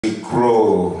we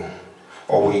grow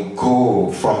or we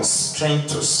go from strength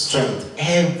to strength,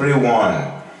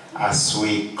 everyone, as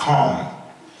we come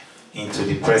into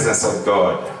the presence of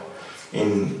God.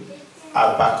 In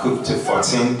Habakkuk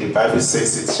 2:14, the Bible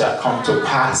says, it shall come to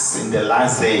pass in the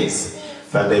last days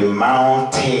that the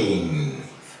mountain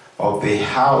of the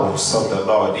house of the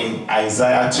Lord, in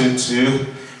Isaiah 2:2,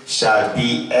 shall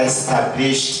be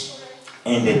established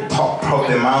in the top of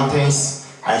the mountains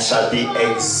and shall be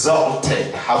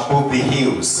exalted above the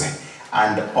hills,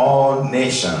 and all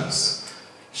nations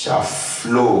shall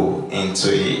flow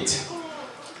into it.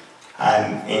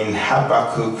 And in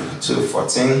Habakkuk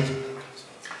 2:14,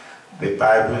 the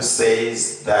Bible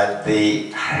says that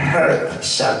the earth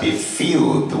shall be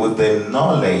filled with the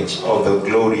knowledge of the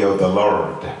glory of the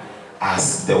Lord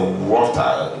as the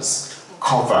waters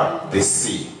cover the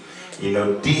sea. You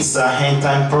know, these are end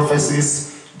time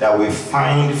prophecies that we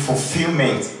find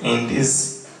fulfillment in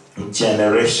this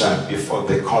generation before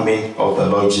the coming of the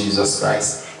Lord Jesus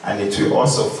Christ. And it will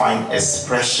also find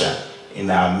expression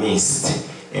in our midst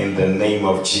in the name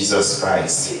of Jesus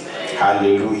Christ. Amen.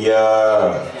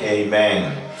 Hallelujah.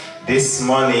 Amen. This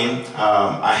morning,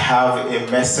 I have a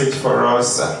message for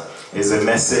us. It's a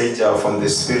message from the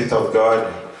Spirit of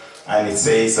God. And it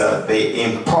says the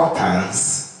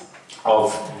importance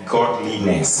of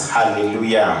godliness.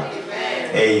 Hallelujah.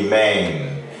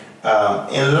 Amen.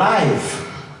 In life,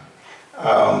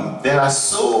 there are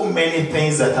so many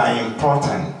things that are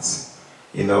important.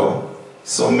 You know,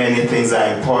 so many things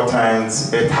are important,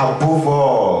 but above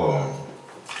all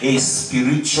is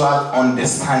spiritual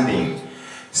understanding.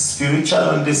 Spiritual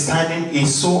understanding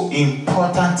is so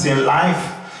important in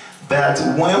life that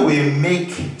when we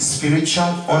make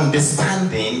spiritual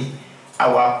understanding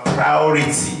our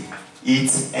priority,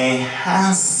 it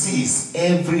enhances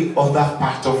every other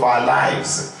part of our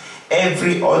lives.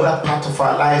 Every other part of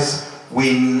our lives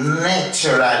we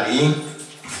naturally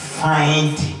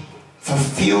find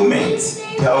fulfillment.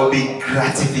 There will be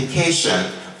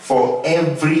gratification for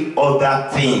every other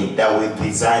thing that we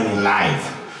design in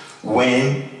life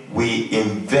when we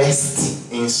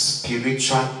invest in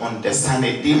spiritual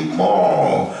understanding. The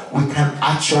more we can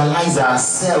actualize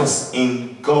ourselves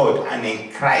in God and in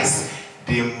Christ,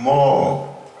 the more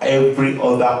every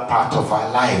other part of our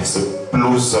lives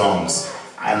blossoms.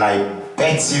 And I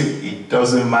bet you it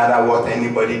doesn't matter what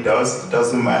anybody does, it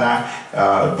doesn't matter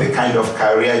the kind of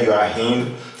career you are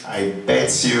in. I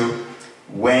bet you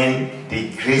when the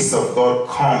grace of God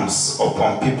comes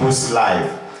upon people's life,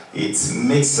 it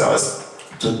makes us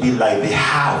to be like the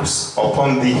house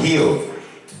upon the hill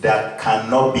that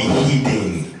cannot be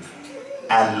hidden,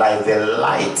 and like the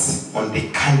light on the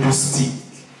candlestick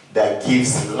that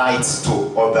gives light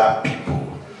to other people.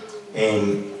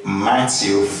 In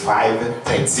Matthew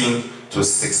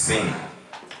 5:13-16.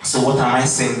 So what am I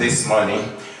saying this morning?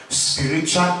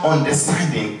 Spiritual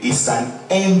understanding is an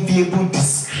enviable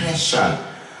discretion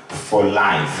for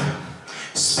life.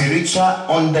 Spiritual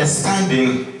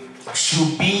understanding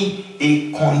should be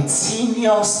a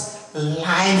continuous,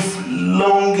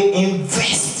 lifelong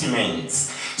investment.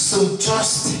 So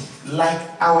just like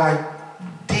our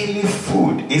daily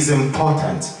food is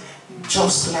important,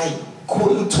 just like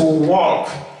going to work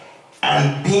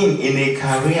and being in a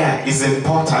career is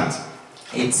important,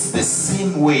 it's the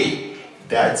same way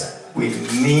that we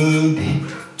need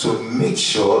to make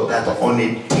sure that on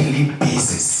a daily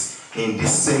basis, in the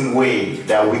same way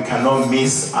that we cannot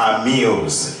miss our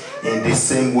meals, in the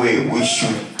same way we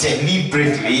should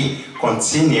deliberately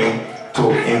continue to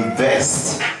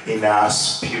invest in our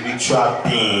spiritual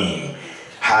being.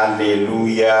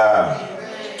 Hallelujah.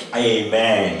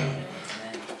 Amen.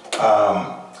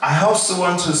 I also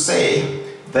want to say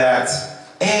that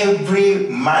every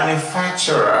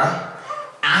manufacturer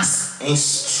has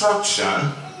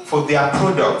instruction for their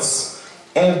products.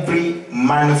 Every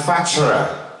manufacturer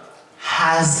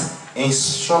has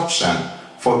instruction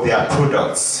for their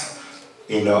products.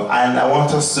 You know, and I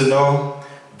want us to know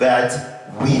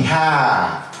that we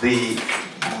are the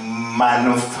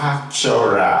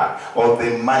manufacturer or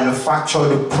the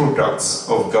manufactured products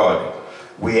of God.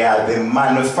 We are the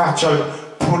manufactured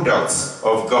products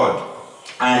of God.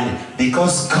 And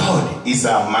because God is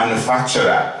our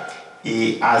manufacturer,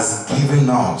 He has given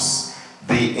us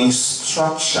the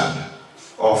instruction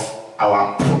of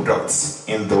our products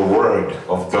in the Word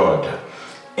of God.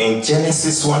 In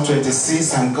Genesis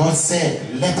 1:26, and God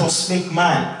said, let us make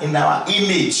man in our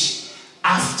image,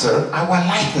 after our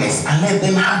likeness, and let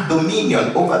them have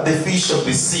dominion over the fish of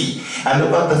the sea, and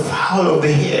over the fowl of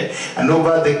the air, and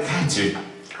over the cattle,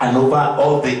 and over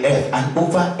all the earth, and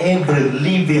over every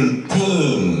living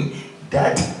thing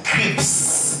that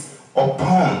creeps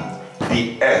upon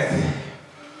the earth.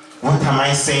 What am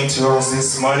I saying to us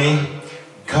this morning?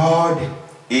 God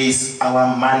is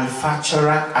our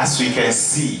manufacturer, as we can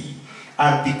see.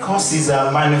 And because he's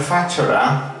our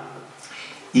manufacturer,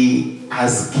 he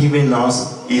has given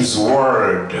us his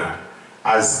word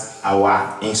as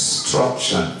our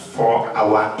instruction, for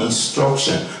our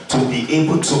instruction, to be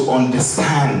able to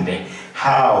understand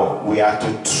how we are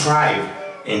to thrive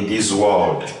in this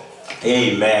world.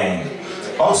 Amen.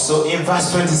 Also in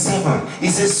verse 27,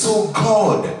 it says, so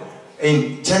God,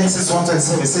 in Genesis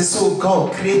 1:27, it says, so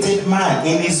God created man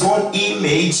in his own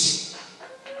image.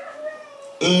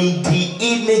 In the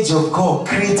image of God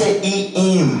created he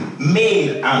him,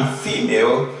 male and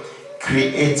female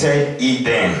created he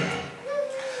them.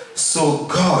 So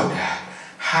God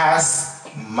has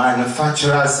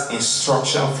manufacturer's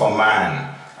instruction for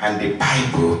man, and the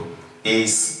Bible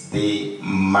is the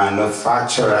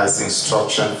manufacturer's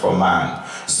instruction for man.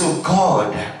 So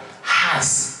God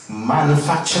has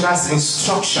manufacturer's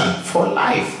instruction for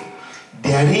life.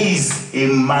 There is a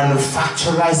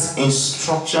manufacturer's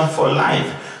instruction for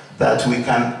life that we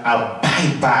can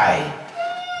abide by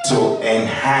to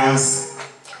enhance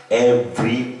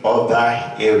every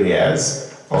other areas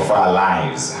of our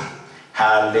lives.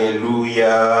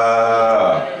 Hallelujah.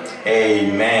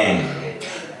 Amen.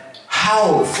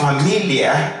 How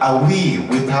familiar are we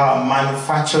with our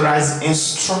manufacturer's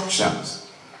instructions?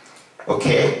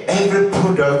 Okay, every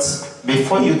product,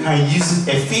 before you can use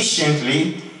it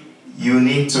efficiently, you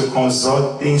need to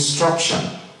consult the instruction.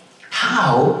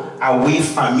 How are we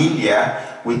familiar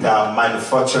with our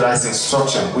manufacturer's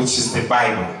instruction, which is the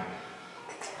Bible?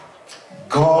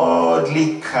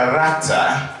 Godly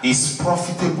character is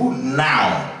profitable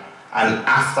now and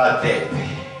after death.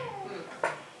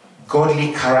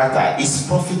 Godly character is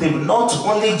profitable not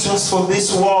only just for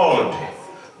this world,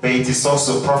 but it is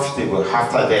also profitable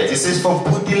after death. It says for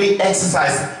bodily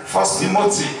exercise, 1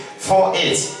 Timothy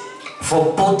 4:8.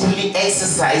 For bodily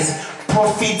exercise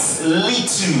profits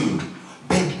little,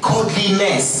 but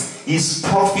godliness is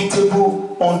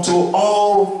profitable unto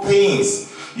all things.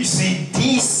 You see,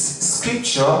 this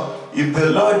scripture, if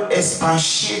the Lord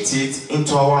expatiates it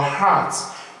into our hearts,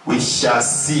 we shall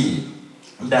see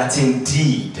that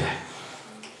indeed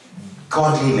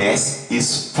godliness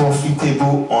is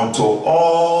profitable unto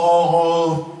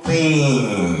all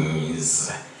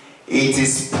things. It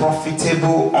is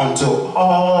profitable unto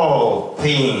all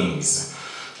things.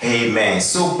 Amen.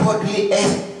 So bodily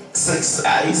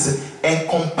exercise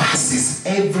encompasses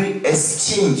every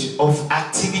exchange of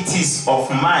activities of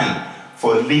man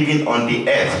for living on the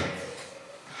earth.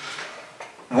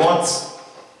 What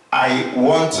I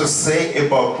want to say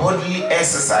about bodily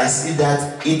exercise is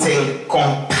that it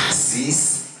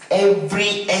encompasses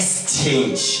every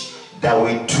exchange that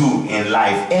we do in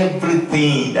life,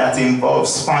 everything that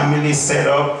involves family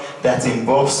setup, that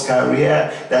involves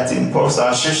career, that involves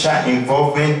our social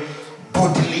involvement.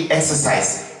 Bodily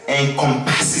exercise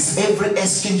encompasses every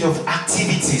exchange of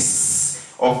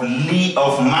activities of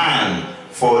man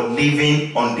for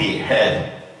living on the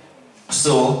earth.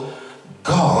 So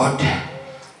God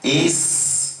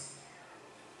is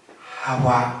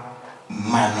our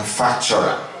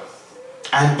manufacturer.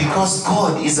 And because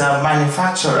God is our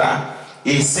manufacturer,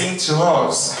 He's saying to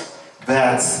us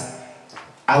that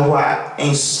our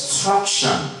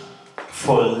instruction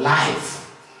for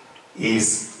life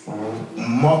is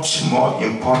much more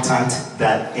important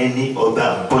than any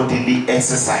other bodily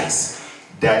exercise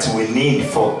that we need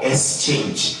for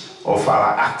exchange of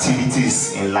our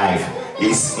activities in life.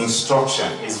 His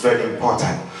instruction is very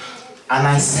important. And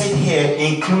I said here,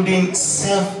 including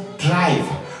self-drive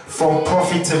for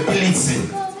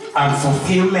profitability and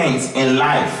fulfillment in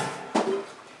life.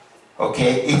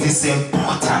 Okay, it is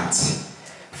important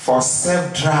for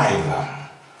self-drive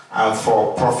and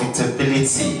for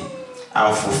profitability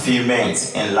and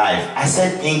fulfillment in life. I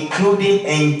said including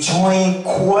enjoying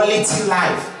quality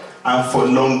life and for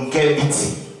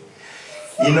longevity.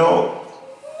 You know,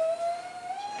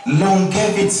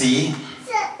 longevity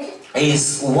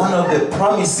is one of the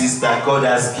promises that God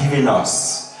has given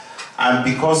us. And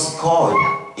because God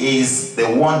is the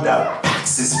one that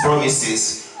backs his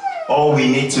promises, all we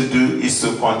need to do is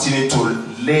to continue to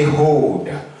lay hold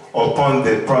upon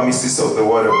the promises of the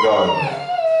Word of God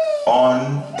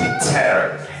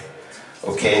undeterred.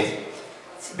 Okay?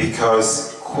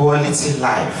 Because quality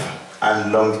life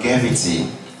and longevity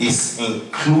is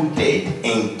included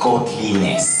in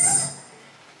godliness.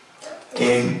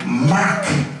 In Mark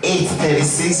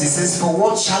 8:36, it says, "For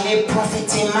what shall it profit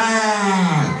a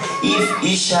man if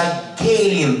he shall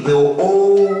gain the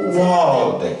whole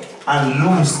world and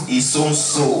lose his own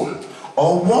soul?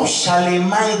 Or what shall a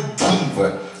man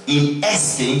give in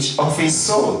exchange of his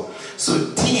soul. So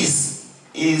this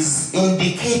is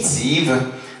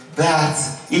indicative that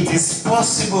it is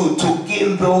possible to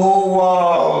gain the whole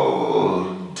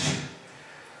world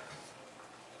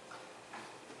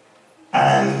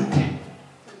and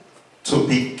to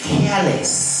be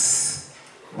careless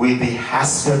with the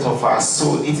aspect of our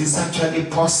soul. It is actually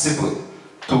possible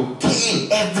to gain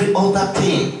every other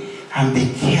thing and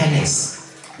be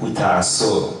careless with our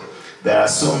soul. There are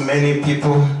so many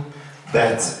people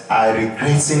that are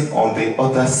regretting on the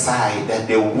other side, that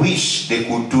they wish they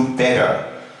could do better.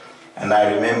 And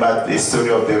I remember the story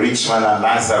of the rich man and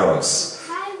Lazarus.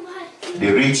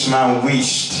 The rich man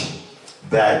wished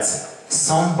that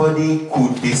somebody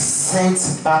could be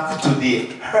sent back to the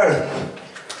earth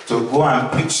to go and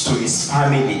preach to his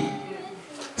family,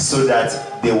 so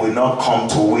that they will not come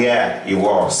to where he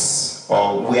was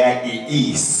or where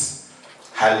he is.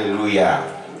 Hallelujah.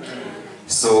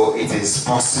 So it is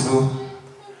possible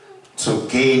to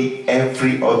gain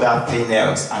every other thing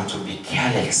else and to be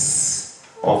careless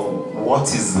of what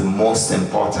is the most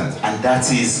important, and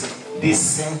that is the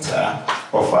center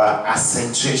of our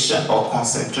accentration or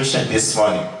concentration this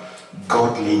morning: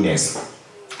 godliness.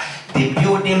 The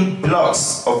building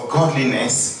blocks of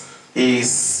godliness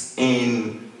is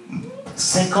in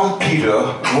 2 Peter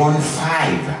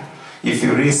 1:5. If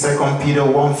you read 2 Peter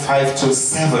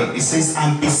 1:5-7, it says,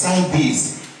 "And beside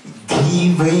this,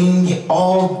 giving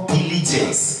all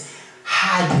diligence,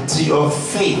 add to your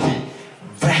faith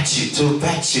virtue to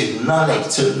virtue,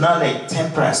 knowledge to knowledge,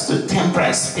 temperance to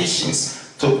temperance, patience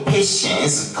to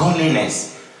patience,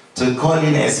 godliness to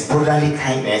godliness, brotherly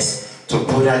kindness to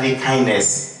brotherly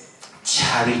kindness,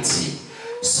 charity."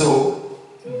 So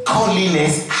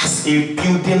godliness as a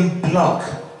building block,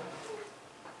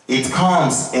 it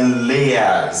comes in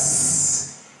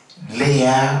layers,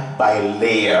 layer by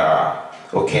layer,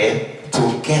 okay,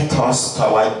 to get us to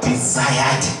our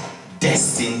desired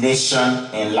destination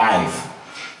in life.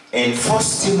 In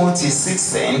 1 Timothy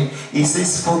 6:10, it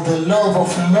says, "For the love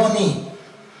of money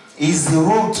is the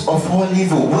root of all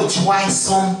evil, which why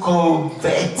some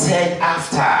coveted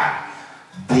after.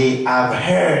 They have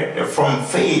heard from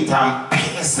faith and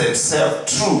pierced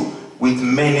themselves through with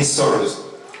many sorrows.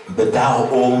 But thou,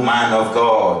 O man of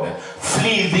God,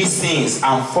 flee these things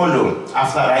and follow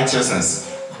after righteousness,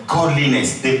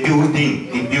 godliness," the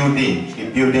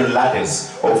building ladders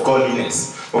of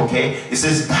godliness. Okay, it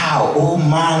says, "Thou, O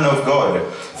man of God,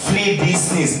 flee these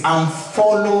things and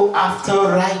follow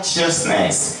after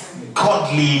righteousness,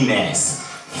 godliness,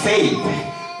 faith,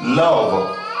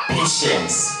 love,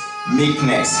 patience,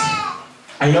 meekness."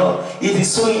 I know it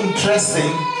is so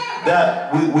interesting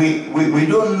that we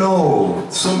don't know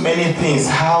so many things,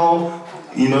 how,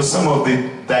 some of the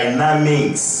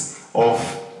dynamics of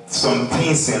some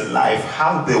things in life,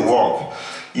 how they work.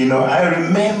 I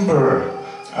remember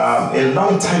a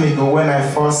long time ago when I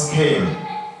first came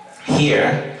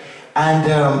here, and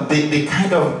the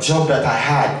kind of job that I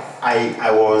had,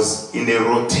 I was in a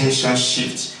rotation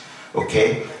shift,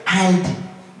 okay, and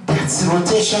that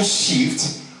rotation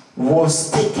shift was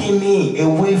taking me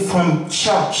away from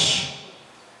church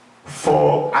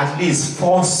for at least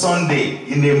 4 Sundays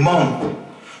in a month.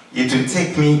 It would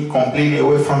take me completely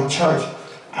away from church,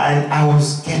 and I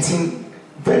was getting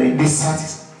very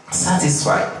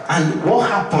dissatisfied. And what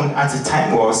happened at the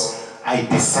time was, I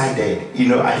decided,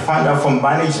 I found out from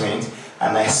management,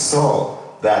 and I saw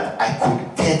that I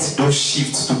could get those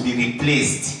shifts to be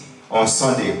replaced on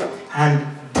Sunday. And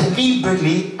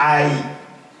deliberately, I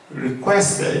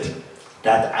requested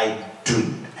that I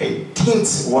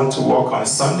didn't want to work on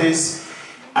Sundays.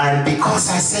 And because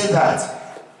I said that,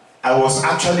 I was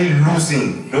actually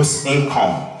losing those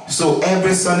income. So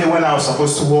every Sunday when I was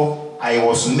supposed to work, I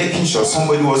was making sure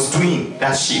somebody was doing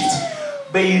that shift.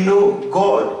 But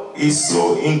God is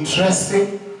so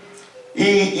interesting.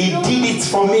 He did it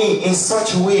for me in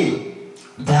such a way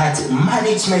that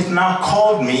management now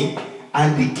called me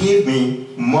and they gave me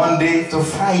Monday to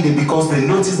Friday, because they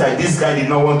noticed that this guy did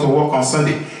not want to work on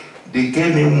Sunday. They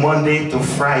gave me Monday to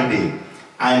Friday,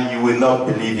 and you will not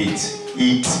believe it.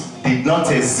 It did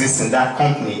not exist in that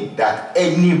company that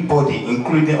anybody,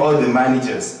 including all the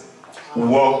managers,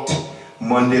 worked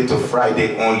Monday to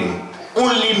Friday only.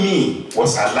 Only me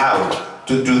was allowed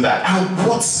to do that. And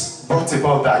what's brought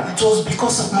about that? It was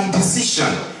because of my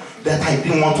decision that I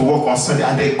didn't want to work on Sunday,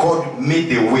 and then God made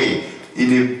a way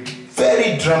in a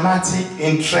very dramatic,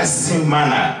 interesting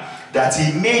manner, that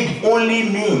He made only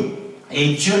me,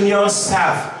 a junior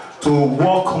staff, to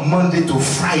work Monday to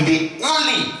Friday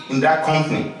only in that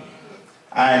company.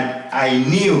 And I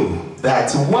knew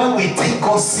that when we take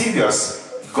God serious,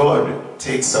 God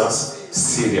takes us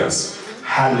serious.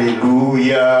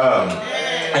 Hallelujah.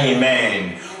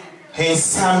 Amen. In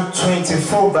Psalm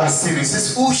 24 verse 3 it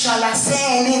says, who shall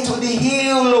ascend into the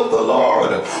hill of the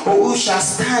Lord? Or who shall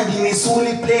stand in his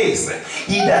holy place?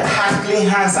 He that hath clean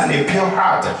hands and a pure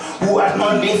heart, who hath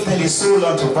not lifted his soul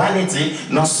unto vanity,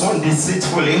 nor sworn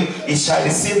deceitfully, he shall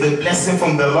receive the blessing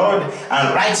from the Lord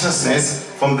and righteousness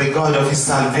from the God of his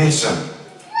salvation.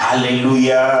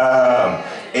 Hallelujah.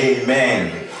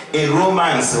 Amen. In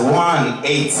Romans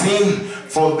 1:18,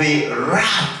 for the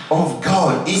wrath of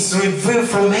God is revealed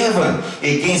from heaven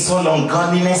against all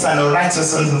ungodliness and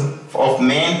unrighteousness of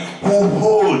men who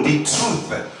hold the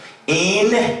truth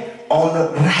in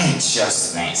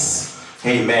unrighteousness.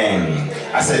 Amen.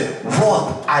 I said,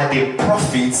 what are the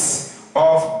profits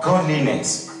of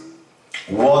godliness?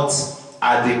 What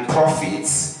are the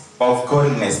profits of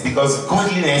godliness? Because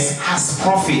godliness has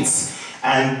profits.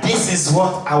 And this is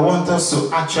what I want us to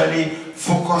actually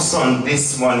focus on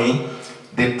this morning.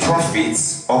 The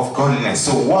profits of godliness.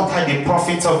 So what are the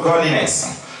profits of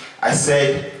godliness? I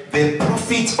said the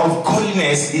profit of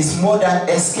godliness is more than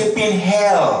escaping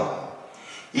hell.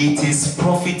 It is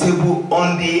profitable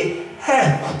on the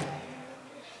earth.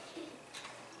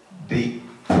 The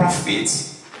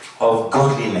profits of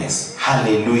godliness.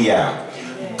 Hallelujah.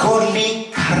 Amen. Godly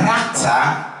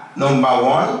character, number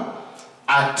one,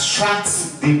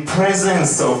 attracts the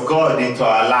presence of God into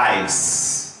our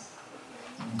lives.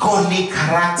 Godly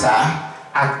character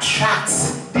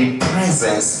attracts the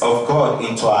presence of God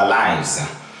into our lives.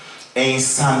 In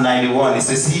Psalm 91, it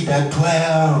says, he that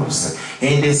dwells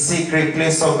in the secret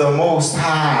place of the Most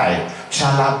High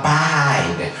shall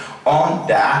abide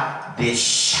under the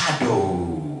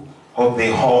shadow of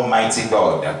the Almighty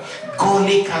God.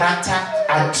 Godly character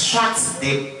attracts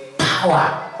the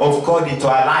power of God into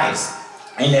our lives.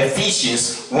 In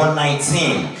Ephesians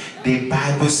 1:19, the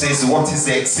Bible says, what is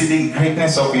the exceeding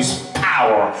greatness of his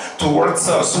power towards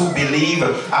us who believe,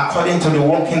 according to the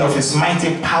working of his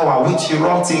mighty power, which he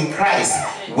wrought in Christ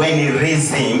when he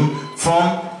raised him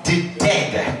from the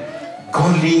dead.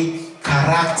 Godly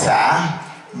character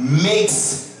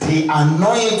makes the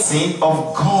anointing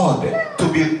of God to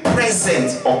be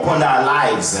present upon our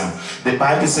lives. The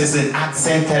Bible says in Acts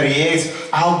 10:38,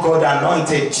 how God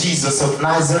anointed Jesus of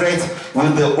Nazareth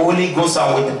with the Holy Ghost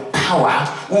and with power,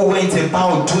 who went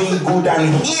about doing good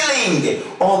and healing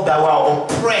all that were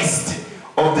oppressed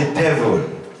of the devil.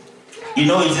 You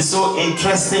know, it is so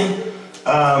interesting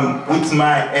with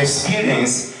my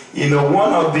experience. You know,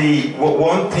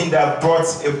 one thing that brought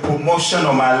a promotion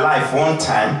on my life one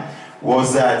time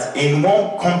was that in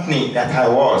one company that I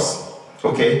was,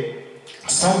 okay,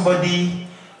 somebody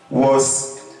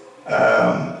was,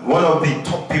 one of the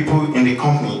top people in the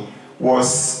company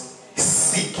was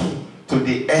sick to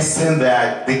the extent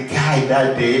that the guy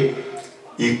that day,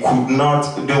 he could not,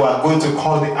 they were going to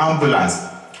call the ambulance,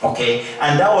 okay,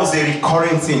 and that was a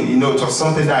recurring thing, you know, it was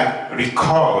something that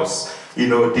recurs, you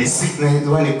know, the sickness,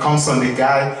 when it comes on the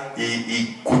guy,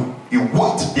 he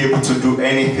won't be able to do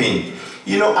anything.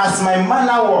 You know, as my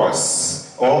manner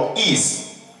was, or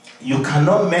is, you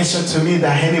cannot mention to me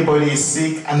that anybody is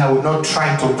sick and I will not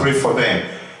try to pray for them.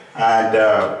 And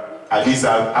at least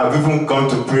I've even gone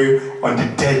to pray on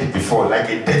the dead before, like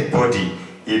a dead body,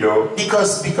 you know.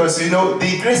 Because you know,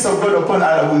 the grace of God upon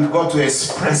us, we've got to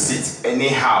express it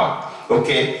anyhow,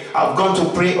 okay. I've gone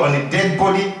to pray on a dead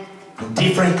body,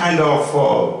 different kind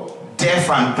of deaf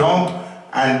and dumb,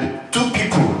 and two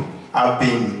people have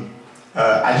been,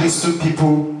 at least two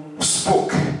people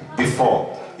spoke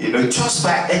before, you know, just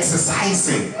by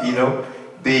exercising, you know,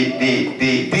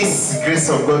 this grace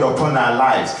of God upon our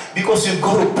lives, because you've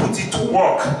got to put it to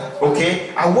work,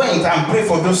 okay. I went and prayed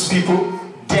for those people,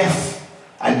 deaf,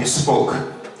 and they spoke.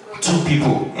 Two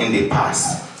people in the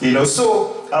past, you know.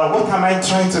 So what am I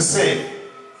trying to say?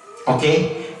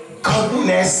 Okay,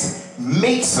 godliness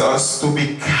makes us to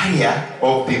be carrier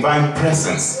of divine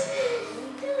presence.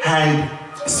 And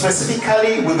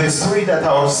specifically with the story that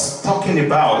I was talking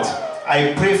about,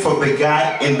 I prayed for the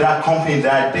guy in that company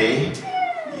that day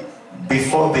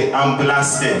before the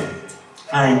ambulance came,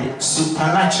 and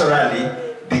supernaturally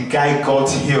the guy got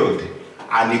healed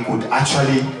and he could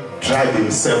actually drive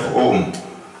himself home.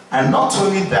 And not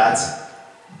only that,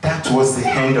 that was the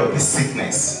end of the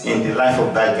sickness in the life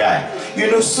of that guy.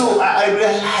 You know, so I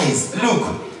realized, look,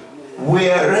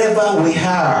 wherever we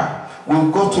are,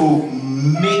 we've got to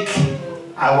make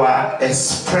our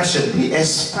expression, the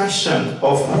expression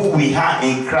of who we are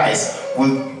in Christ,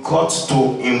 we've got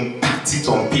to impact it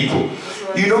on people.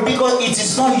 You know, because it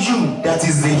is not you that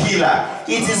is the healer.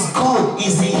 It is God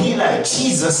is the healer.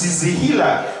 Jesus is the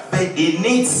healer. But he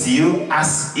needs you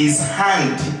as his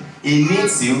hand He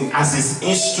needs you as his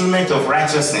instrument of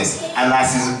righteousness and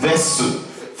as his vessel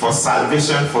for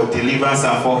salvation, for deliverance,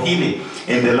 and for healing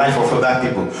in the life of other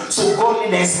people. So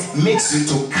godliness makes you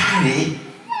to carry,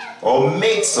 or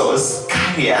makes us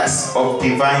carriers of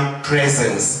divine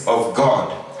presence of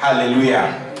God.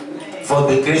 Hallelujah. For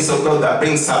the grace of God that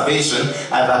brings salvation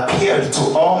had appeared to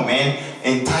all men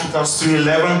in Titus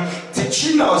 3:11,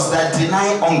 teaching us that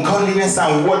denying ungodliness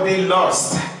and worldly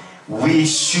lust, we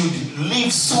should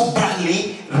live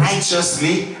soberly,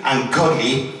 righteously, and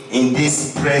godly in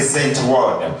this present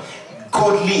world.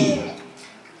 Godly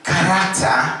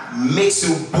character makes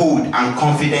you bold and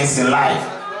confident in life.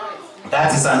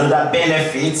 That is another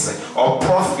benefit or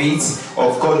profit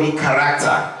of godly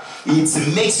character.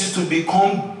 It makes you to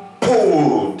become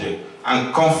bold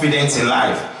and confident in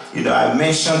life. You know, I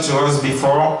mentioned to us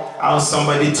before how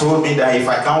somebody told me that if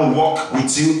I can't work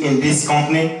with you in this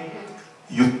company,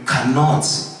 you cannot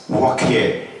work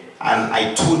here. And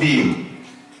I told him,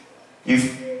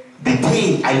 if the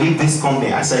day I leave this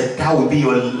company, I said, that will be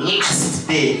your last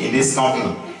day in this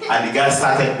company. And the guy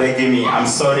started begging me, I'm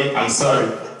sorry,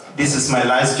 this is my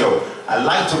last job. I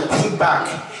like to think back,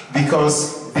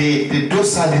 because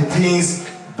those are the things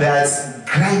that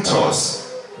grant us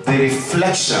the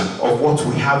reflection of what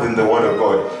we have in the Word of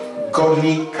God.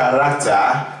 Godly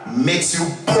character makes you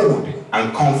bold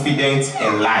and confident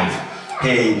in life.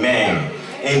 Amen.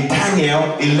 In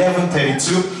Daniel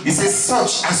 11:32, it says,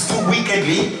 such as do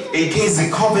wickedly against the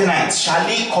covenant shall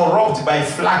he corrupt by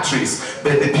flatteries,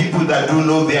 but the people that do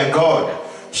know their God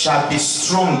shall be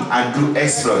strong and do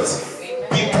exploits.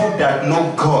 People that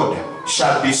know God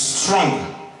shall be strong.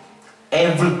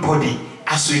 Everybody,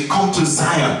 as we come to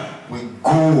Zion, we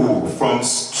go from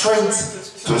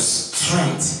strength to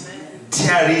strength.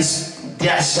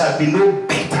 There shall be no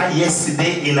better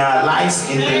yesterday in our lives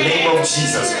in the name of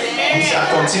Jesus. We shall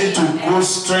continue to grow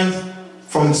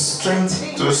from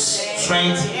strength to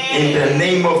strength in the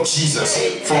name of Jesus.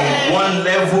 From one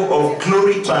level of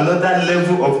glory to another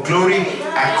level of glory,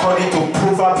 according to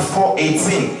Proverbs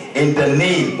 4:18, in the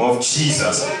name of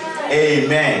Jesus.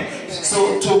 Amen.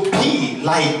 So to be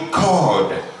like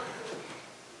God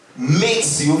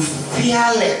makes you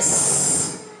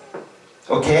fearless.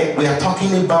 Okay, we are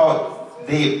talking about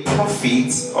the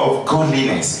profit of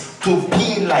godliness. To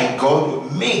be like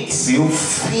God makes you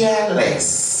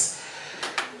fearless.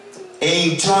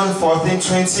 In John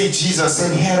 14:20, Jesus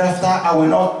said, hereafter I will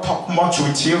not talk much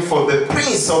with you, for the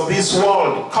prince of this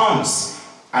world comes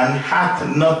and hath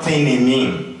nothing in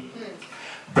me.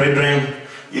 Brethren,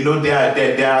 you know,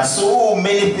 there are so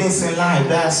many things in life.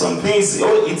 There are some things,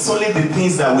 it's only the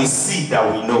things that we see that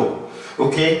we know.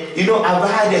 Okay? You know, I've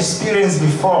had experience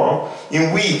before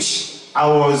in which I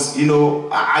was, you know,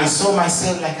 I saw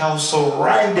myself like I was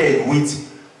surrounded with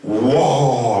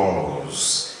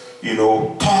walls. You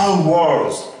know, tall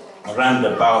walls around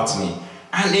about me.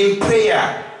 And in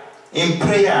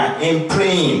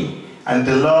praying, and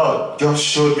the Lord just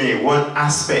showed me one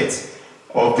aspect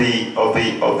of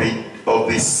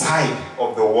the side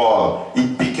of the wall.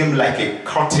 It became like a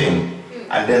curtain,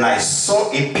 and then I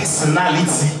saw a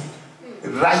personality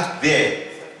right there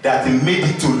that made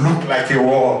it to look like a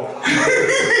wall.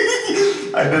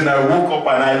 And then I woke up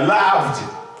and I laughed,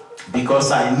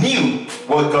 because I knew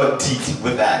what God did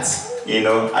with that, you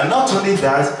know. And not only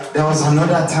that, there was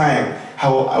another time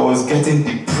how I was getting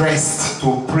depressed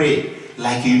to pray.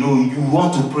 Like, you know, you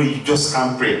want to pray, you just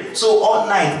can't pray. So all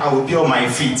night I would be on my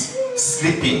feet,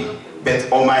 sleeping, but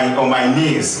on my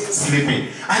knees, sleeping.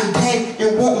 And then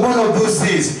in one of those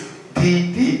days,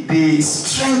 the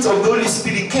strength of the Holy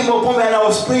Spirit came upon me and I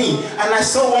was praying. And I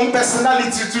saw one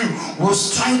personality too,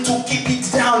 was trying to keep it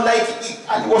down,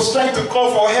 and was trying to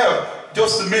call for help,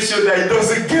 just to make sure that he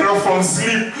doesn't get up from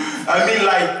sleep. I mean,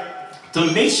 like,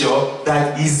 to make sure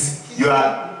that you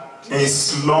are a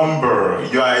slumber,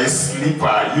 you are a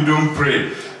sleeper, you don't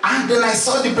pray. And then I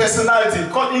saw the personality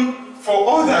calling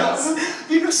for others.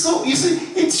 You know, so you see,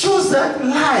 it shows that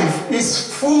life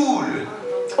is full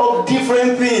of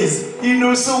different things. You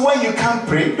know, so when you can't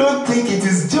pray, don't think it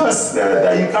is just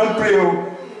that you can't pray.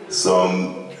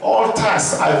 Some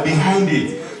altars are behind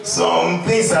it. Some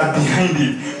things are behind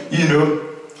it, you know.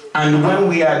 And when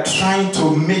we are trying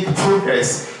to make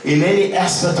progress in any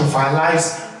aspect of our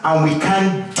lives and we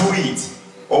can't do it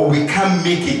or we can't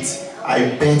make it,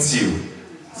 I bet you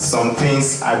some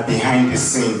things are behind the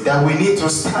scene that we need to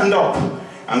stand up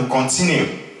and continue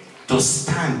to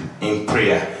stand in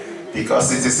prayer,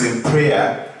 because it is in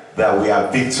prayer that we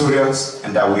are victorious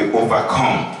and that we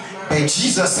overcome. But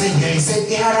Jesus said here, he said,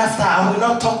 hereafter I will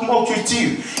not talk much with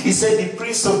you. He said, the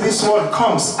prince of this world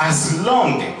comes as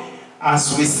long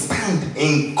as we stand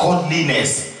in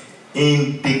godliness.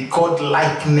 in the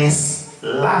godlikeness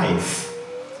life.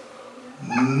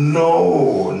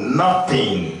 No,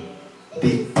 nothing.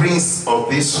 The prince of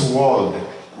this world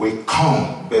will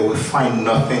come, but will find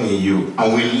nothing in you,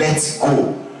 and will let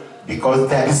go, because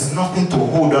there is nothing to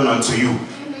hold on unto you.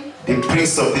 The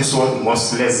prince of this world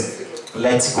must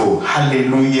let go.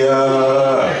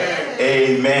 Hallelujah.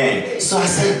 Amen. So I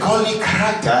said godly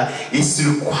character is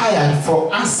required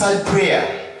for answered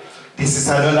prayer. This is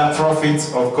another prophet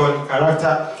of godly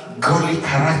character. Godly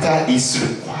character is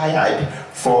required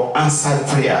for answered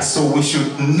prayer. So we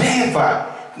should never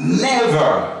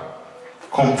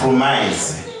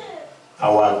compromise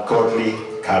our godly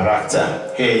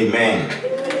character. Amen.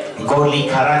 Godly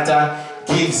character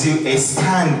gives you a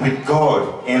stand with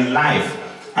God in life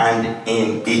and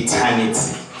in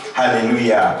eternity.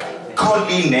 Hallelujah.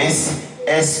 Godliness,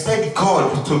 expect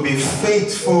God to be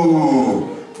faithful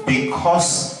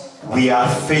because we are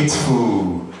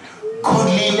faithful.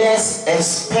 Godliness,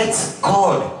 expect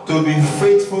God to be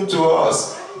faithful to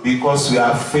us because we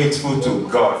are faithful to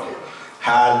God.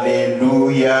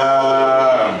 Hallelujah.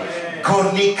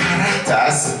 Godly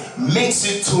characters makes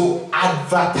you to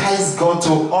advertise God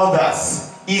to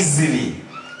others easily.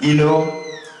 You know,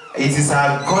 it is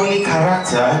our godly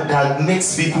character that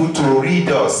makes people to read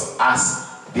us as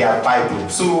their Bible.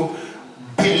 So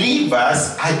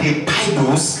believers are the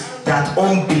Bibles that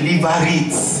unbeliever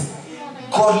reads.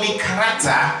 Godly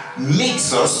character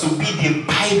makes us to be the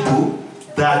Bible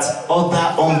that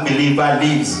other unbeliever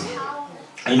lives.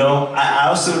 You know, I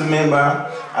also remember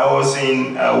I was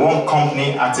in one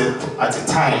company at a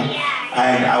time,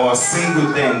 and I was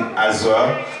single then as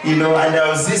well. You know, and there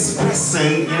was this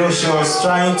person, you know, she was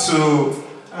trying to,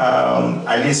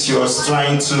 at least she was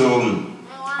trying to,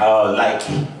 like,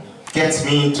 get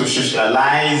me to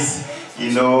socialize,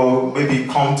 you know, maybe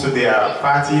come to their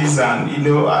parties and, you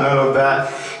know, and all of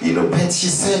that. You know, but she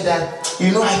said that,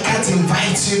 you know, I can't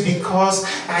invite you because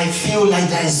I feel like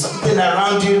there is something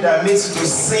around you that makes you to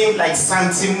seem like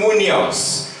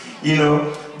sanctimonious, you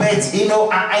know. But, you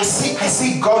know, I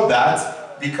see God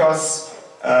that because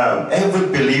every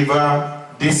believer,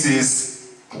 this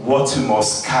is what we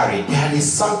must carry. There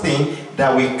is something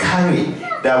that we carry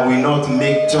that will not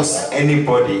make just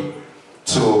anybody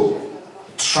to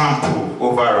trample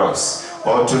over us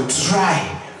or to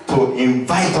try to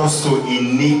invite us to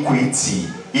iniquity.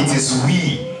 It is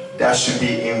we that should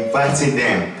be inviting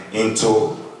them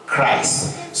into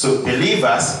Christ. So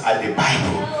believers are the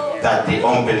Bible that the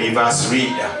unbelievers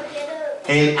read.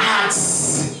 In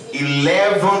Acts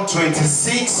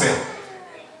 11:26,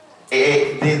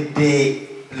 the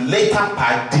later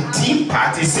part, the deep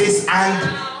part, it says, and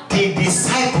the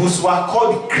disciples were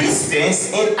called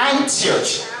Christians in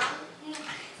Antioch.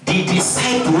 The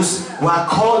disciples were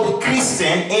called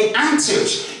Christian in Antioch.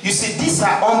 You see, these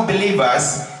are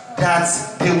unbelievers that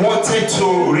they wanted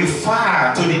to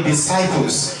refer to the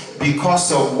disciples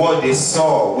because of what they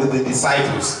saw with the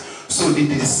disciples. So the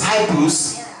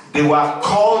disciples, they were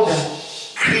called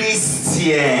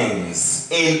Christians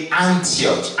in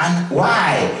Antioch. And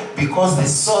why? Because they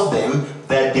saw them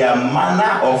that their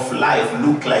manner of life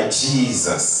looked like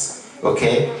Jesus.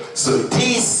 Okay? So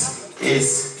this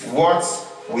is what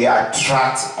we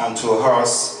attract unto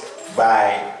us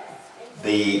by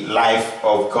the life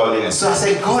of godliness. So I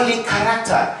say godly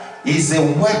character is a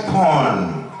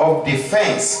weapon of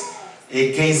defense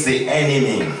against the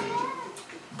enemy.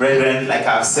 Brethren, like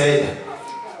I've said,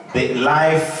 the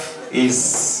life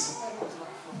is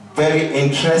very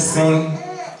interesting.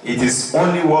 It is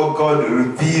only what God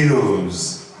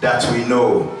reveals that we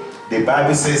know. The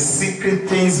Bible says secret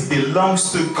things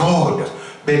belongs to God,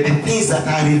 but the things that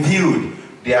are revealed,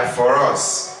 they are for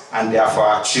us and they are for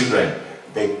our children.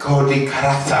 The godly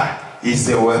character is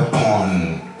the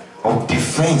weapon of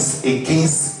defense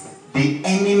against the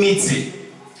enmity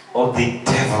of the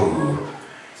devil.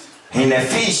 In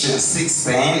Ephesians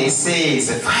 6:10, it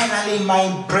says, finally,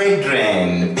 my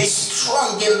brethren, be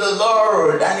strong in the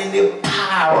Lord and in the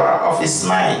power of his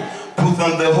might. Put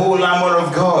on the whole armor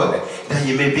of God, that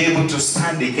you may be able to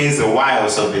stand against the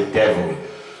wiles of the devil.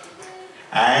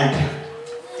 And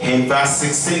in verse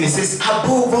 16, it says,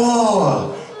 above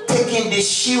all, taking the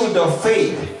shield of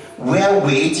faith,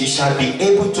 wherewith you shall be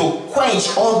able to quench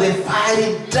all the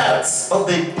fiery darts of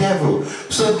the devil.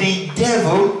 So the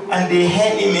devil and the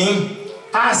enemy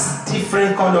has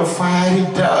different kind of fiery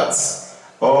darts.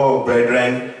 Oh,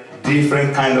 brethren,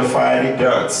 different kind of fiery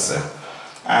darts.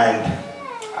 And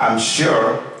I'm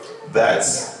sure that,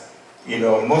 you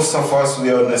know, most of us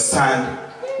will understand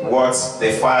what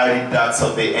the fiery darts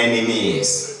of the enemy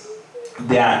is.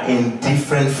 They are in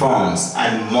different forms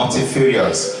and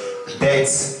multifarious, but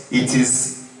it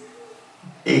is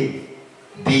the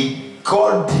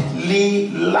godly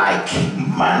like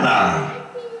manner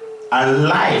and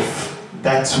life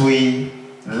that we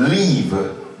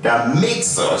live that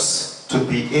makes us to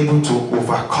be able to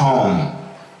overcome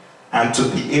and to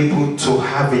be able to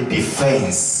have a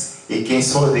defense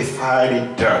against all the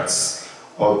fiery darts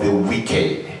of the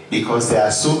wicked, because there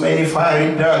are so many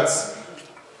fiery darts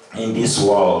in this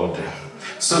world.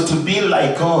 So to be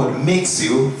like God makes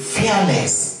you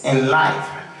fearless in life.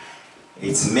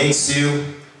 It makes you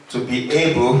to be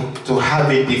able to have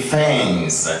a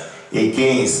defense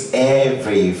against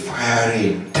every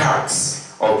fiery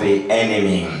darts of the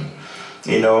enemy.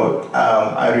 You know,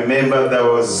 I remember there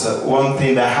was one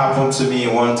thing that happened to me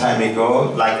one time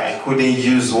ago. Like, I couldn't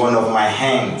use one of my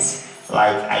hands.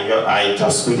 Like, I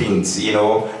just couldn't, you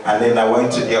know. And then I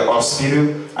went to the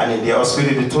hospital, and in the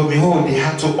hospital they told me, oh, they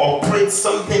had to operate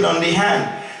something on the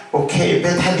hand. Okay,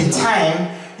 but at the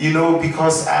time, you know,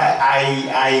 because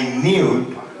I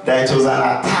knew that it was an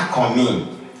attack on me.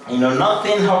 You know,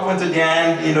 nothing happened to the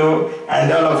hand, you know,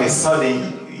 and all of a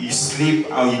sudden, you sleep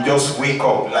and you just wake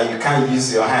up, like you can't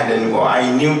use your hand anymore.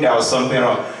 I knew there was something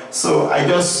wrong. So I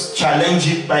just challenged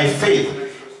it by faith.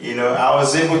 You know, I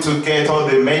was able to get all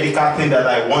the medical thing that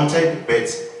I wanted, but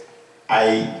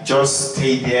I just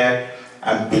stayed there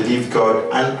and believed God,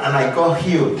 and I got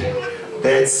healed.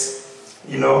 But,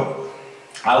 you know,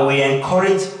 I will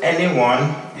encourage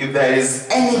anyone, if there is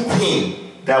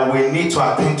anything that we need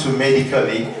to attend to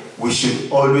medically, we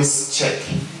should always check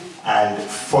and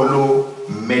follow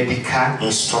medical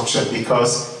instruction,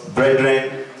 because,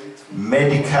 brethren,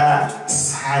 medical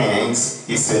science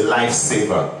is a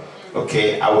lifesaver.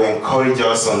 Okay, I will encourage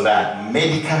us on that.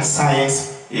 Medical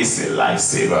science is a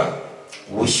lifesaver.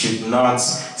 We should not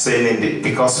say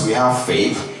because we have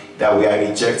faith that we are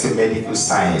rejecting medical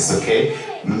science. Okay,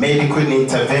 medical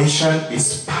intervention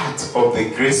is part of the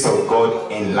grace of God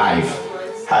in life.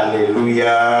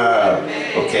 Hallelujah.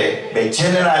 Okay, but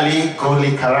generally,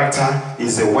 godly character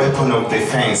is a weapon of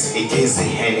defense against the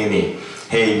enemy.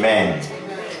 Amen.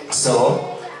 So,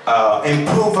 in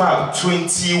Proverbs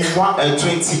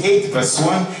 28 verse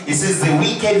 1, it says, the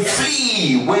wicked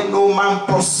flee when no man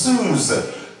pursues,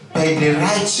 but the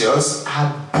righteous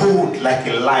are bold like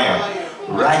a lion.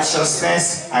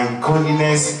 Righteousness and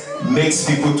godliness makes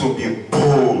people to be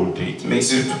bold. It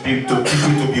makes people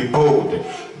to be bold.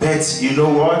 But you know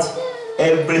what?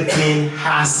 Everything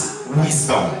has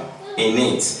wisdom in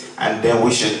it. And then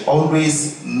we should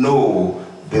always know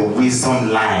the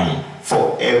wisdom line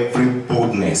for every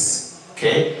boldness.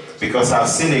 Okay? Because I've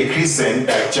seen a Christian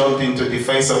that jumped into the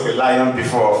face of a lion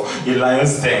before, a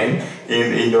lion's den,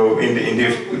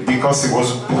 because he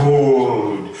was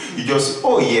bold. He just,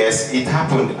 oh yes, it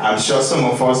happened. I'm sure some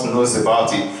of us knows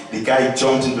about it. The guy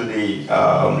jumped into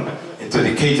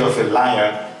the cage of a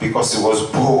lion because he was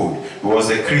bold. He was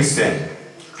a Christian.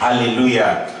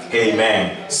 Hallelujah.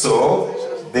 Amen. So,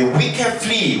 the wicked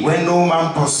flee when no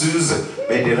man pursues,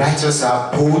 but the righteous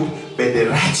are bold. But the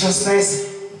righteousness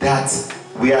that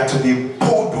we are to be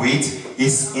bold with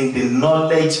is in the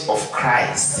knowledge of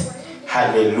Christ.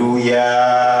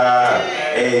 Hallelujah.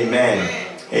 Amen.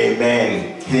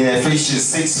 Amen. In Ephesians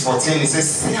 6:14, it says,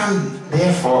 stand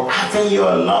therefore, having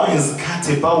your loins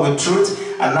girt about with truth,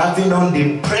 and having on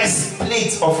the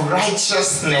breastplate of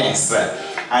righteousness,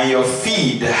 and your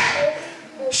feet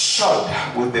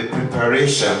shod with the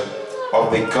preparation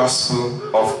of the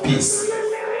gospel of peace.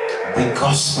 The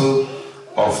gospel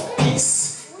of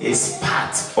peace is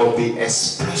part of the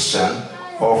expression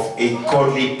of a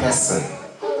godly person.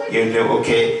 You know,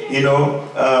 okay, you know,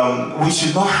 we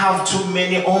should not have too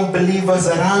many unbelievers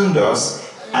around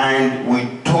us, and we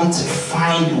don't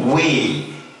find way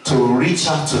to reach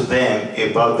out to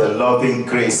them about the loving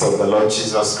grace of the Lord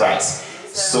Jesus Christ.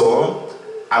 So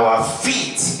our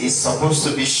feet is supposed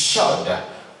to be shod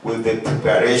with the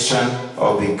preparation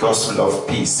of the gospel of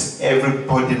peace.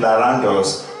 Everybody around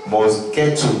us must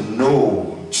get to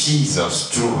know Jesus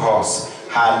through us.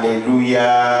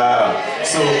 Hallelujah.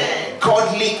 So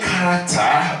godly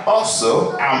character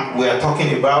also, we are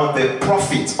talking about the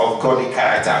profit of godly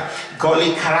character.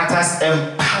 Godly characters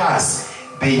empowers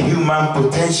the human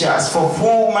potentials for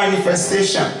full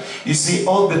manifestation. You see,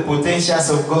 all the potentials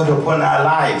of God upon our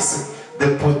lives,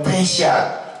 the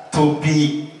potential to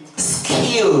be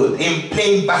skilled in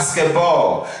playing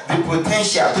basketball, the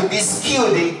potential to be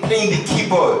skilled in playing the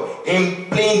keyboard, in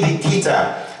playing the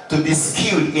guitar, to be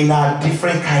skilled in our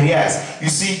different careers. You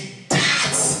see,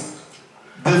 that's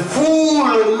the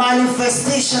full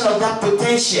manifestation of that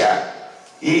potential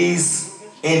is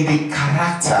in the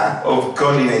character of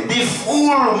godliness. The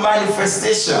full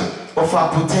manifestation of our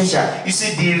potential. You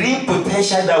see, the real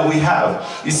potential that we have,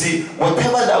 you see,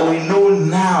 whatever that we know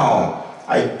now,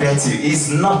 I bet you, is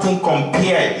nothing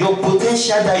compared. Your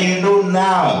potential that you know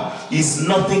now is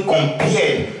nothing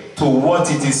compared to what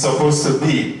it is supposed to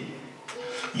be.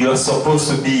 You're supposed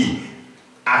to be,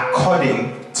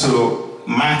 according to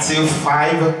Matthew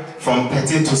 5, from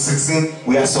 13 to 16,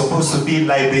 we are supposed to be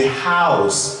like the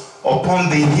house upon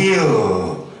the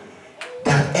hill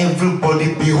that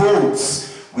everybody beholds.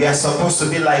 We are supposed to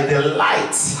be like the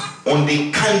light on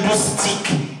the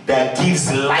candlestick that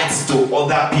gives light to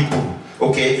other people.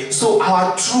 Okay, so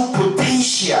our true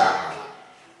potential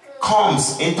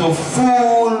comes into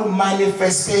full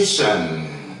manifestation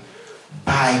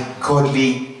by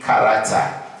godly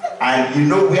character. And you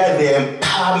know where the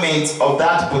empowerment of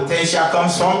that potential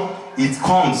comes from? It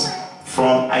comes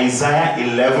from Isaiah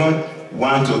 11,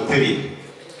 1 to 3.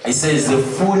 It says, the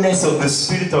fullness of the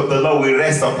Spirit of the Lord will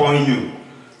rest upon you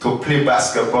to play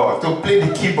basketball, to play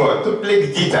the keyboard, to play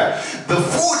the guitar. The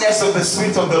fullness of the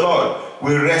Spirit of the Lord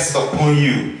will rest upon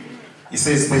you. It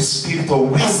says, the spirit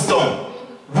of wisdom,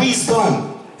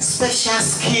 special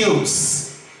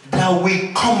skills that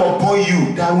will come upon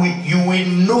you, that you will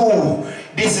know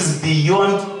this is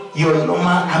beyond your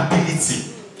normal ability.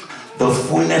 The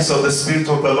fullness of the Spirit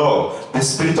of the Lord, the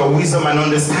spirit of wisdom and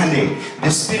understanding,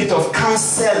 the spirit of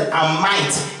counsel and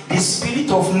might, the spirit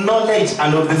of knowledge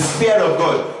and of the fear of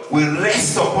God will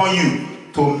rest upon you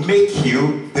to make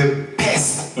you the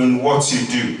best in what you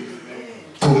do.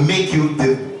 To make you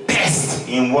the best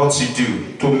in what you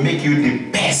do. To make you the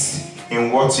best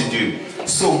in what you do.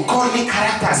 So godly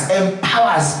characters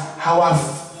empowers our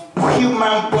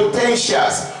human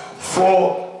potentials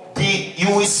for it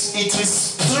will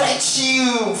stretch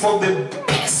you for the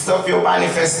best of your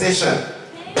manifestation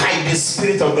by the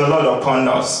Spirit of the Lord upon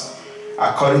us,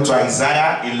 according to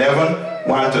Isaiah 11,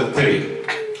 1 to 3.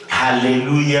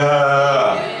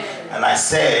 Hallelujah. And I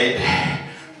said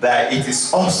that it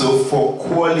is also for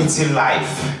quality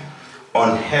life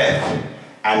on earth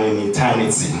and in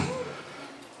eternity.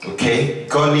 Okay,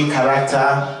 godly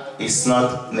character is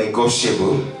not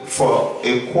negotiable for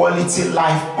a quality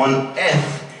life on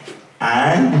earth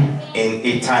and in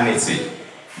eternity.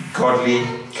 Godly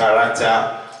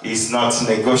character is not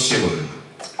negotiable.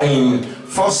 In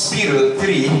 1 Peter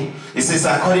 3, it says,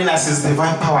 according as his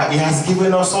divine power, he has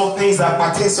given us all things that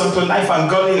pertain unto life and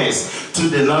godliness, to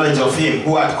the knowledge of him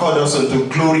who had called us unto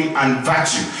glory and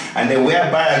virtue, and then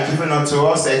whereby are given unto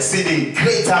us exceeding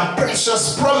great and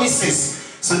precious promises,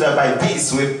 so that by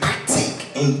this we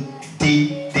partake in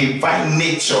the divine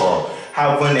nature,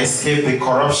 having escaped the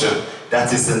corruption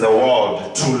that is in the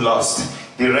world through lust.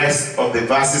 The rest of the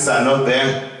verses are not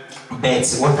there, but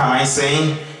what am I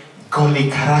saying? Godly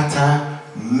character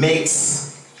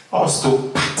makes us to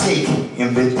partake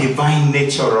in the divine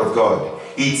nature of God.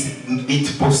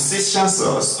 It positions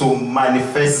us to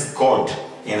manifest God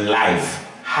in life.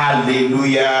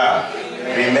 Hallelujah.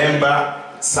 Remember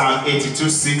Psalm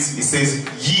 82:6, it says,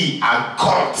 ye are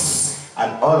gods,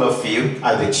 and all of you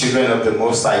are the children of the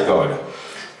Most High God.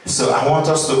 So I want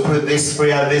us to pray this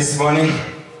prayer this morning.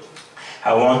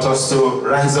 I want us to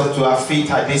rise up to our feet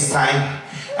at this time.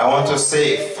 I want to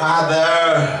say,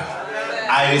 Father,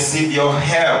 I receive your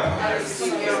help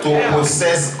to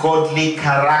possess godly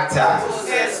character,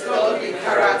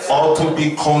 or to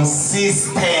be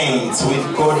consistent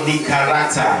with godly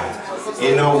character.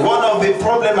 You know, one of the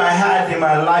problems I had in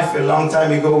my life a long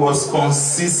time ago was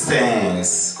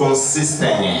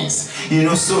consistency. You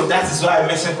know, so that is why I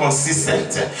mentioned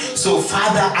consistent. So,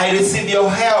 Father, I receive your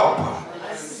help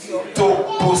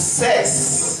to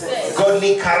possess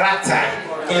godly character.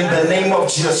 In the name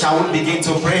of Jesus, shall we begin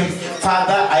to pray?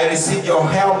 Father, I receive your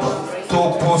help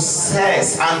to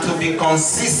possess and to be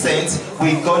consistent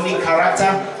with godly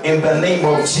character in the name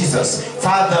of Jesus.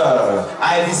 Father,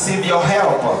 I receive your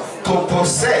help to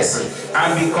possess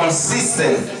and be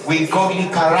consistent with godly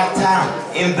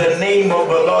character in the name of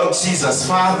the Lord Jesus.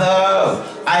 Father,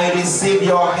 I receive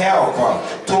your help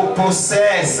to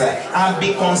possess and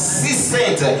be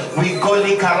consistent with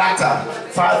godly character.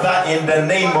 Father, in the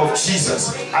name of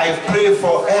Jesus, I pray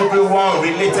for everyone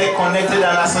related, connected,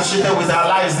 and associated with our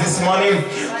lives this morning,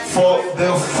 for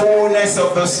the fullness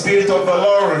of the Spirit of the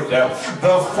Lord, the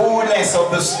fullness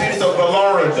of the Spirit of the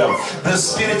Lord, the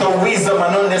Spirit of wisdom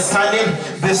and understanding,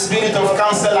 the Spirit of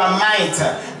counsel and might.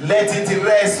 Let it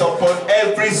rest upon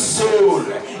every soul,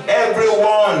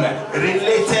 everyone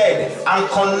related and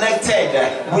connected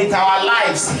with our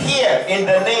lives here in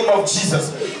the name of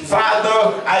Jesus.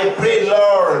 Father, I pray,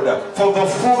 Lord, for the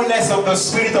fullness of the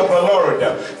Spirit of the Lord,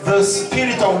 the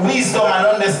Spirit of wisdom and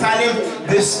understanding,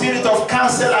 the Spirit of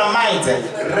counsel and might,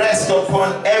 rest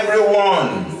upon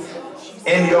everyone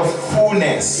in your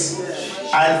fullness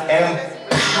and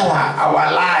empower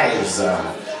our lives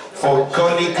for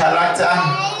godly character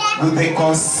with the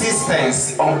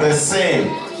consistency of the same.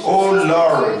 Oh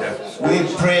Lord, we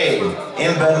pray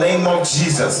in the name of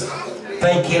Jesus.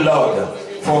 Thank you, Lord,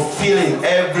 for filling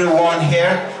everyone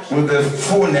here with the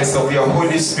fullness of your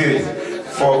Holy Spirit,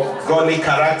 for godly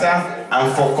character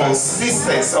and for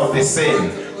consistency of the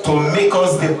same, to make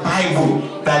us the Bible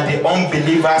that the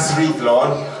unbelievers read,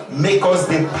 Lord. Make us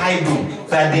the Bible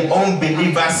that the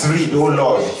unbelievers read, oh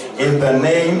Lord. In the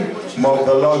name of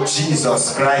the Lord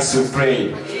Jesus Christ we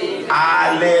pray.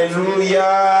 Hallelujah!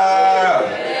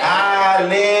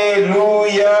 Hallelujah!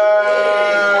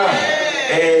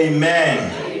 Amen.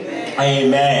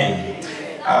 Amen.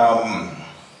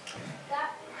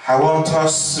 I want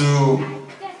us to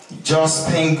just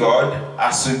thank God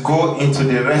as we go into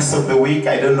the rest of the week.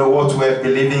 I don't know what we're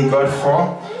believing God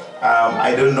for.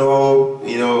 I don't know,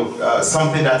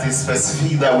 something that is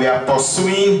specific that we are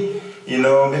pursuing.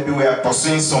 Maybe we are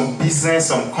pursuing some business,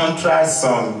 some contracts,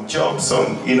 some jobs,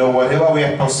 some, whatever we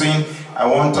are pursuing. I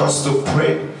want us to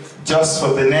pray just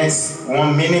for the next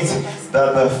 1 minute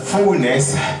that the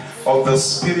fullness of the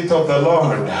Spirit of the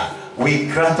Lord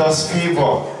will grant us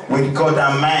favor with God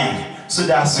and man, so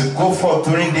that as we go forth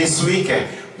during this week,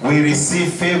 we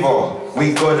receive favor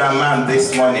with God and man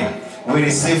this morning. We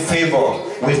receive favor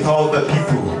with all the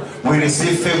people. We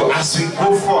receive favor as we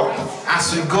go forth.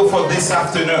 As we go forth this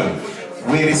afternoon,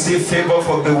 we receive favor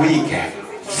for the week.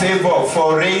 Favor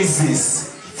for raises.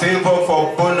 Favor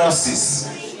for bonuses.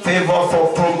 Favor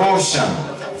for promotion.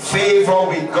 Favor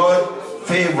with God.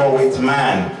 Favor with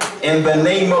man. In the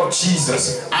name of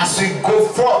Jesus, as we go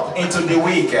forth into the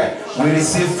week, we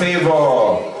receive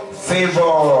favor.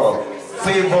 Favor.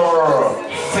 Favor.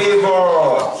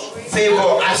 Favor.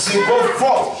 Favor. As we go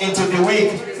forth into the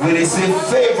week, we receive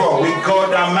favor with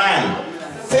God and man.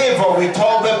 Favor with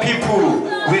all the people.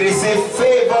 We receive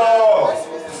favor.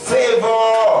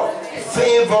 Favor.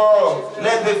 Favor.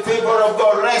 Let the favor of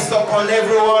God rest upon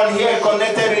everyone here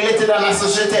connected, related, and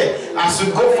associated. As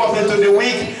we go forth into the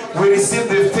week, we receive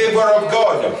the favor of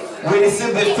God. We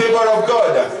receive the favor of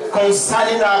God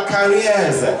concerning our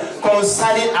careers,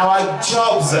 concerning our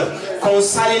jobs,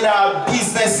 concerning our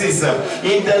businesses.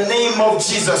 In the name of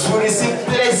Jesus, we receive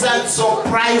pleasant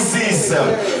surprises.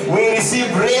 We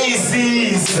receive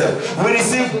raises. We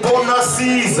receive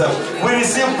bonuses. We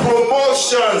receive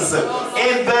promotions.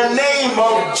 In the name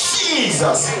of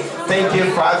Jesus. Thank you,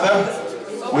 Father.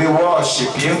 We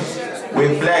worship you.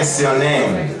 We bless your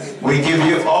name. We give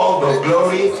you all the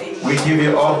glory. We give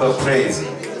you all the praise.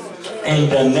 In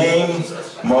the name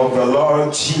of the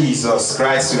Lord Jesus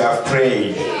Christ, we have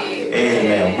prayed.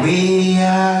 Amen. We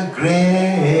are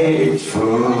grateful.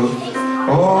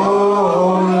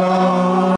 Oh,